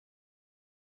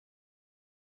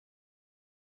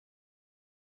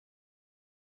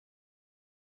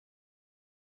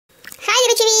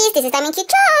chibis. This is Diamond Cute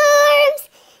Charms.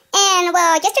 And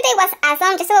well, yesterday was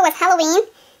awesome. Yesterday was Halloween.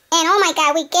 And oh my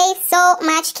god, we gave so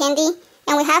much candy.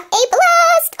 And we have a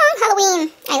blast on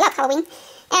Halloween. I love Halloween.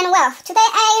 And well, today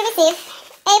I received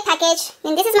a package.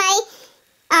 And this is my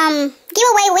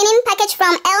giveaway winning package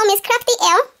from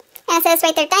LMisscraftyl. And it says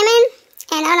right there, Diamond.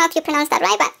 And I don't know if you pronounced that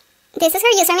right, but this is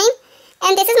her username.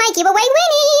 And this is my giveaway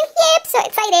winning. Yep, so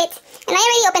excited. And I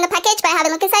already opened the package, but I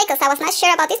haven't looked inside because I was not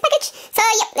sure about this package. So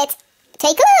yep, let's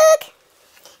take a look.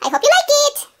 I hope you like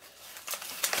it.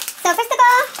 So first of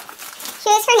all,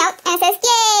 here's her note and it says,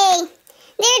 yay!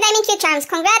 Dear Diamond Cute Charms,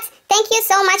 congrats. Thank you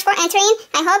so much for entering.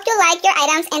 I hope you like your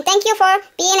items and thank you for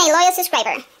being a loyal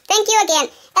subscriber. Thank you again,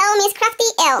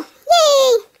 LMisscraftyl. Yay!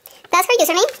 That's her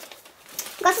username.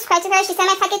 Go subscribe to her. She sent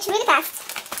my package really fast.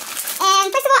 And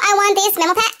first of all, I want this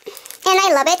memo pad. And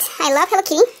I love it. I love Hello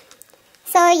Kitty.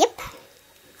 So, yep.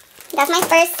 That's my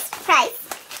first prize.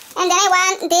 And then I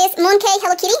want this mooncake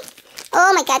Hello Kitty.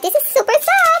 Oh my god, this is super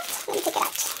soft. Let me take it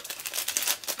out.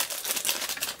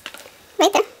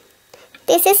 Right there.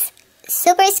 This is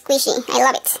super squishy. I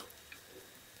love it.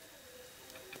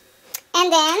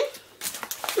 And then,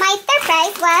 my third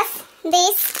prize was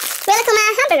this Really Kuma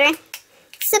hamburger.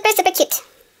 Super, super cute.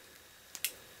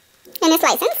 And it's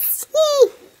licensed.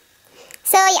 Yay!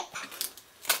 So, yep.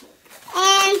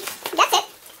 And that's it.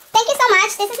 Thank you so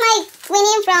much. This is my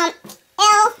winning from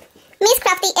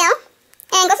LMisscraftyl.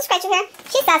 And go subscribe to her.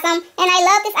 She's awesome. And I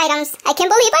love these items. I can't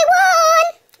believe I won.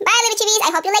 Bye, little chibis.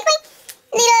 I hope you like my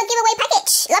little giveaway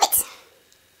package. Love it.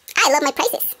 I love my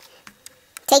prizes.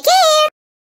 Take care.